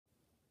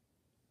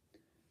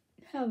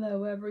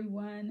Hello,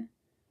 everyone.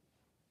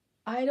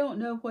 I don't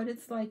know what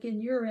it's like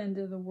in your end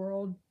of the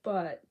world,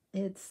 but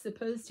it's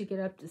supposed to get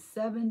up to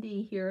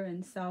 70 here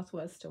in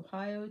Southwest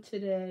Ohio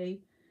today.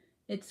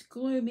 It's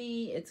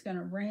gloomy, it's going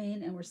to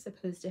rain, and we're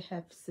supposed to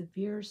have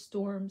severe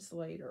storms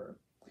later.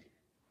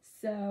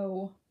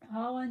 So,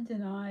 Holland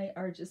and I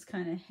are just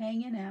kind of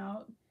hanging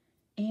out,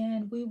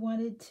 and we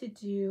wanted to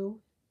do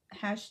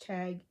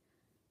hashtag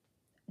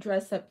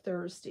Dress Up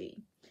Thursday.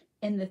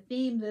 And the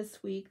theme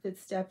this week that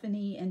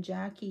Stephanie and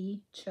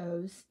Jackie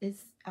chose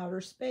is outer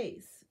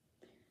space.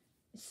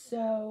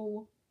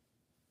 So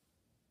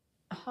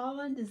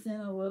Holland is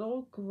in a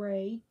little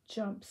gray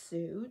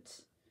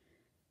jumpsuit,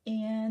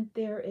 and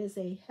there is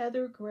a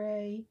heather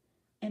gray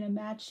and a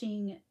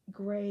matching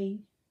gray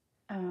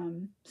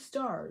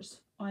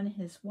stars on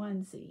his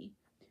onesie.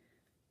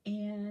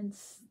 And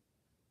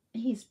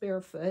he's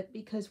barefoot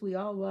because we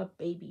all love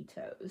baby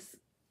toes.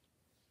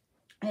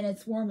 And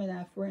it's warm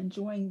enough. We're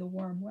enjoying the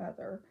warm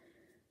weather.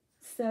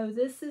 So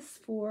this is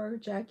for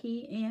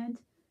Jackie and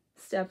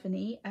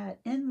Stephanie at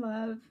In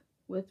Love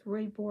with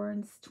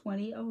Reborn's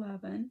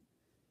 2011.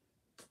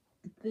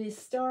 The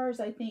stars,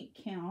 I think,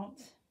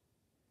 count.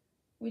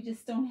 We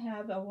just don't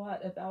have a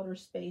lot of outer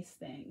space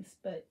things,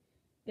 but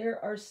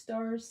there are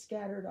stars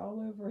scattered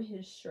all over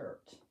his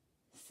shirt.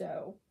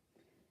 So,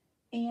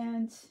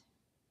 and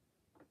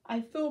I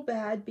feel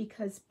bad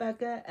because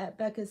Becca at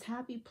Becca's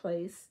Happy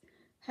Place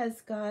has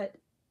got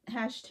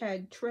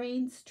hashtag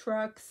trains,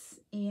 trucks,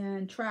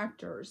 and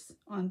tractors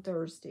on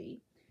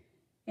Thursday.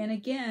 And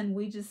again,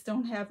 we just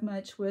don't have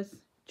much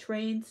with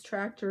trains,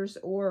 tractors,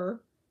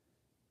 or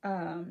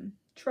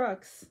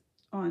trucks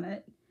on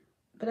it.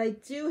 But I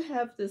do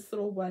have this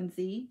little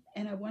onesie,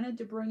 and I wanted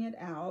to bring it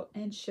out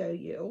and show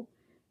you.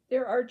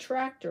 There are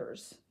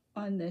tractors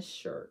on this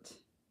shirt.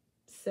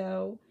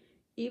 So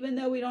even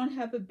though we don't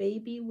have a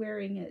baby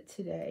wearing it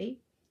today,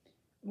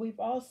 we've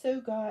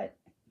also got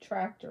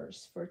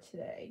tractors for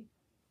today.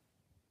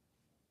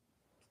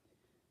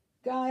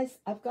 Guys,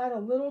 I've got a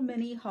little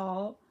mini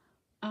haul.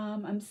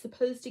 I'm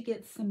supposed to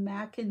get some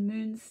Mac and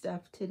Moon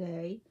stuff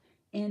today,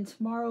 and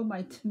tomorrow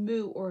my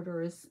Temu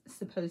order is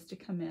supposed to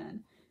come in.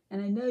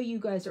 And I know you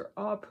guys are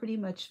all pretty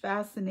much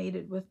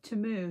fascinated with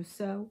Temu,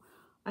 so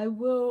I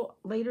will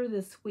later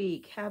this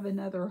week have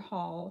another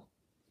haul,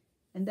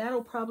 and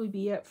that'll probably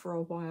be it for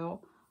a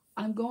while.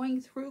 I'm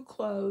going through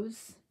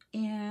clothes,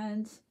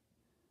 and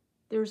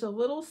there's a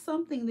little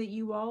something that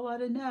you all ought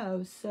to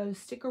know, so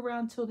stick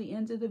around till the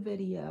end of the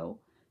video.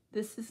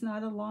 This is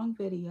not a long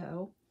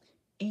video,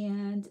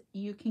 and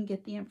you can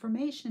get the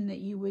information that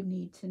you would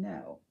need to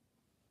know.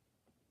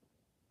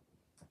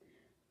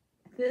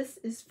 This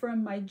is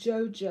from my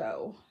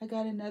JoJo. I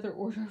got another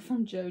order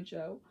from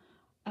JoJo.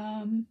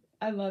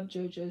 I love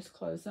JoJo's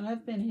clothes, and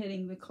I've been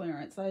hitting the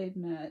clearance, I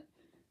admit.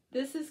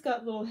 This has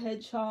got little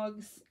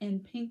hedgehogs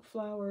and pink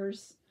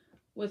flowers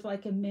with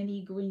like a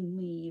mini green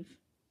leaf,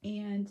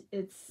 and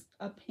it's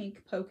a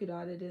pink polka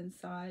dotted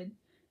inside.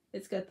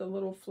 It's got the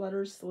little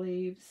flutter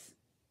sleeves.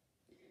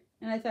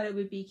 And I thought it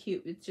would be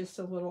cute with just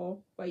a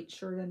little white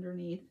shirt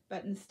underneath,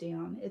 buttons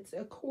down. It's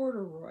a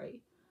corduroy,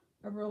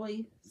 a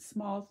really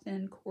small,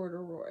 thin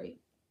corduroy.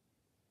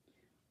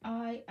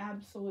 I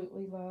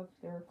absolutely love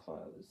their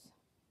clothes.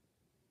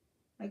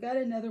 I got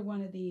another one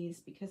of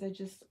these because I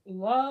just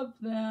love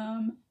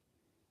them.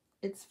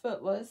 It's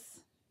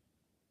footless,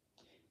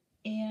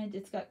 and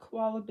it's got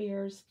koala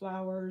bears,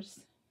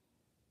 flowers.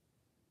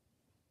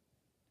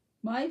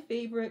 My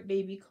favorite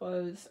baby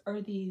clothes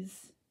are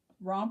these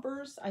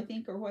rompers, I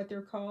think are what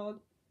they're called,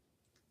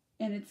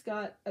 and it's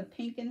got a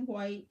pink and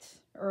white,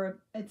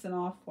 or it's an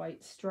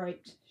off-white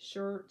striped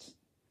shirt,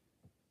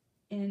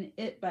 and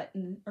it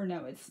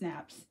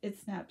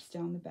snaps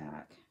down the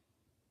back.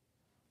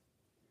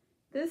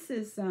 This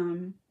is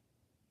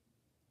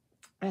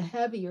a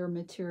heavier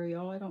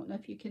material. I don't know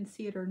if you can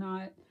see it or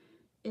not.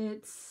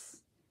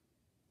 It's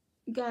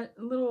got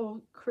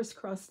little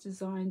crisscross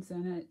designs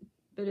in it,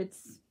 but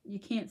you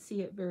can't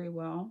see it very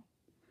well.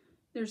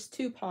 There's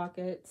 2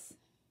 pockets.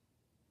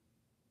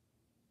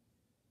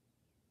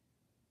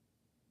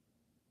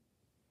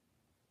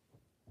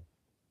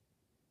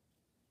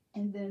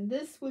 And then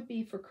this would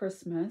be for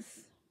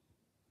Christmas.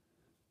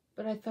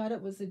 But I thought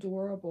it was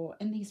adorable.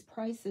 And these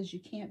prices, you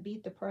can't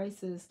beat the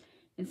prices.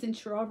 And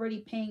since you're already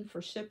paying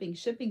for shipping,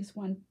 shipping's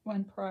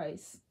one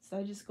price. So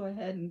I just go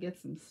ahead and get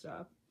some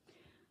stuff.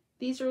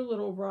 These are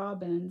little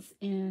robins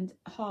and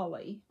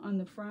holly on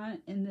the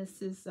front. And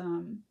this is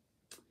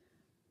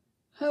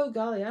oh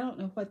golly, I don't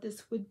know what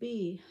this would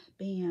be.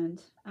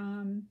 Band.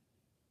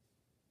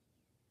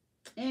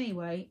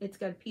 Anyway, it's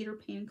got a Peter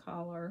Pan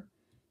collar,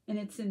 and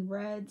it's in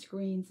reds,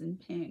 greens, and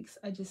pinks.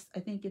 I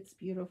think it's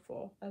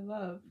beautiful. I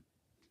love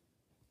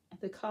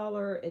the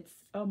collar.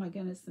 Oh my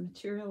goodness, the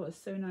material is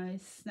so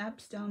nice.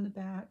 Snaps down the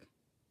back.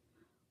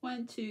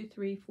 1, 2,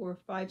 3, 4,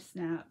 5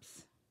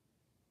 snaps.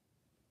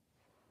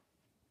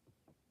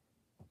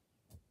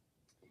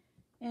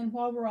 And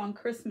while we're on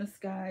Christmas,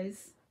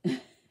 guys,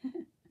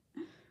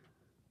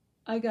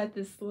 I got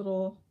this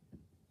little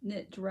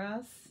knit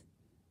dress.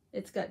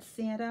 It's got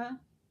Santa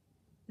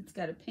It's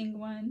got a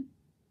penguin,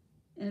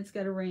 and it's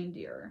got a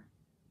reindeer.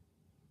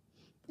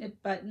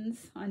 It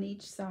buttons on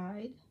each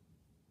side,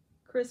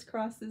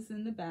 crisscrosses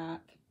in the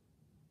back,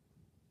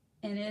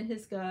 and it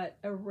has got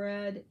a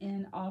red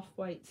and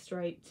off-white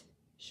striped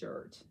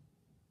shirt.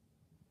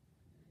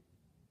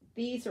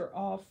 These are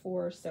all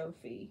for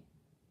Sophie.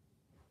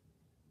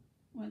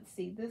 Let's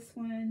see, this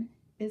one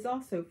is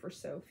also for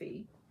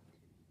Sophie.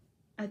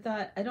 I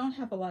thought I don't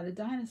have a lot of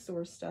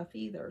dinosaur stuff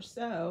either,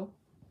 so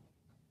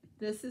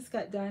this has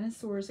got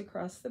dinosaurs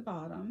across the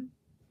bottom,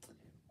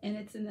 and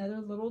it's another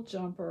little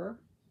jumper.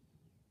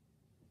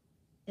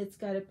 It's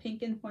got a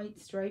pink and white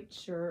striped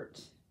shirt.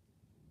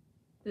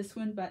 This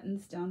one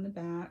buttons down the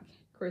back,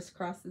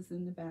 crisscrosses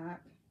in the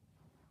back.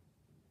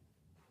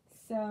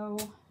 So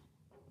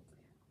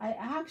I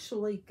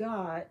actually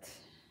got,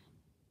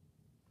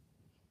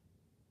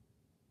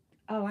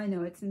 oh, I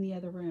know, it's in the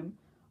other room.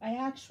 I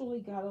actually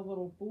got a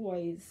little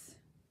boy's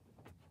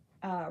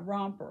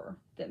romper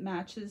that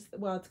matches,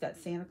 well, it's got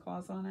Santa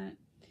Claus on it,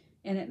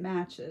 and it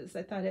matches.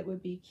 I thought it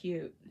would be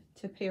cute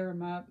to pair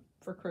him up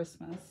for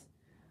Christmas,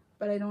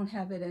 but I don't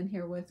have it in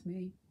here with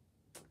me.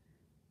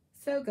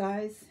 So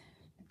guys,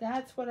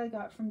 that's what I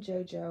got from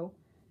JoJo.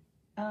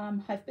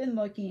 I've been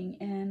looking,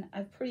 and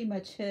I've pretty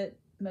much hit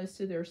most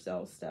of their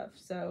sale stuff,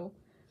 so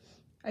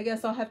I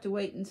guess I'll have to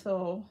wait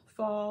until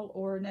fall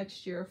or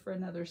next year for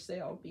another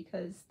sale,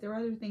 because their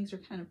other things are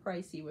kind of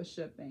pricey with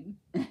shipping.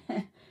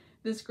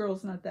 This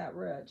girl's not that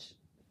rich.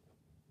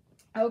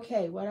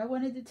 Okay, what I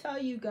wanted to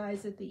tell you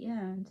guys at the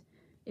end,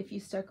 if you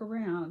stuck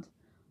around,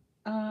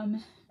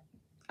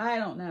 I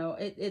don't know,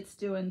 it's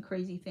doing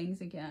crazy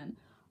things again.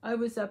 I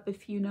was up a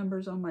few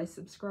numbers on my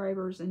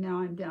subscribers, and now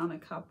I'm down a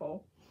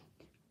couple.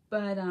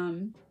 But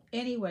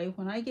anyway,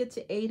 when I get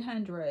to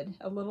 800,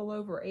 a little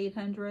over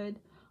 800,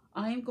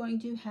 I am going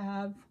to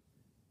have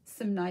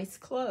some nice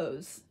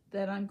clothes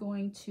that I'm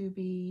going to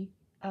be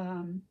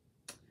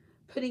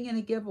putting in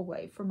a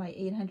giveaway for my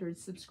 800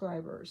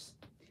 subscribers.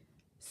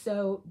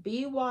 So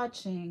be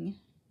watching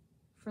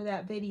for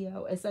that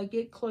video as I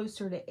get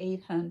closer to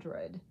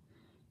 800.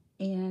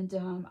 And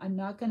I'm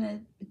not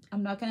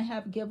gonna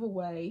have a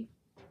giveaway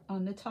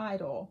on the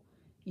title.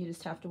 You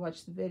just have to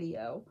watch the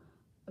video.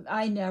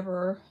 I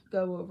never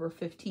go over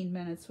 15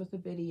 minutes with a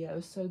video,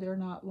 so they're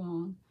not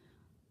long.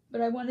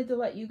 But I wanted to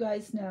let you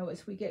guys know,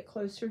 as we get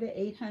closer to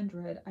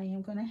 800, I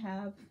am going to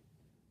have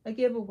a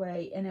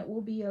giveaway, and it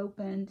will be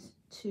opened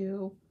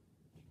to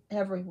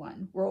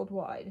everyone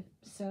worldwide.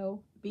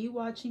 So be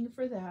watching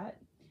for that.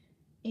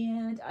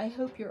 And I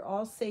hope you're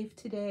all safe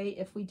today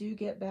if we do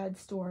get bad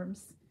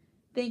storms.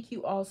 Thank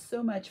you all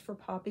so much for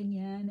popping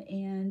in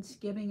and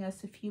giving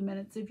us a few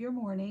minutes of your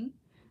morning.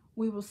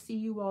 We will see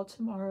you all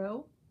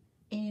tomorrow,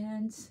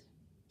 and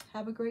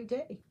have a great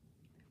day.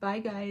 Bye,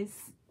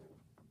 guys.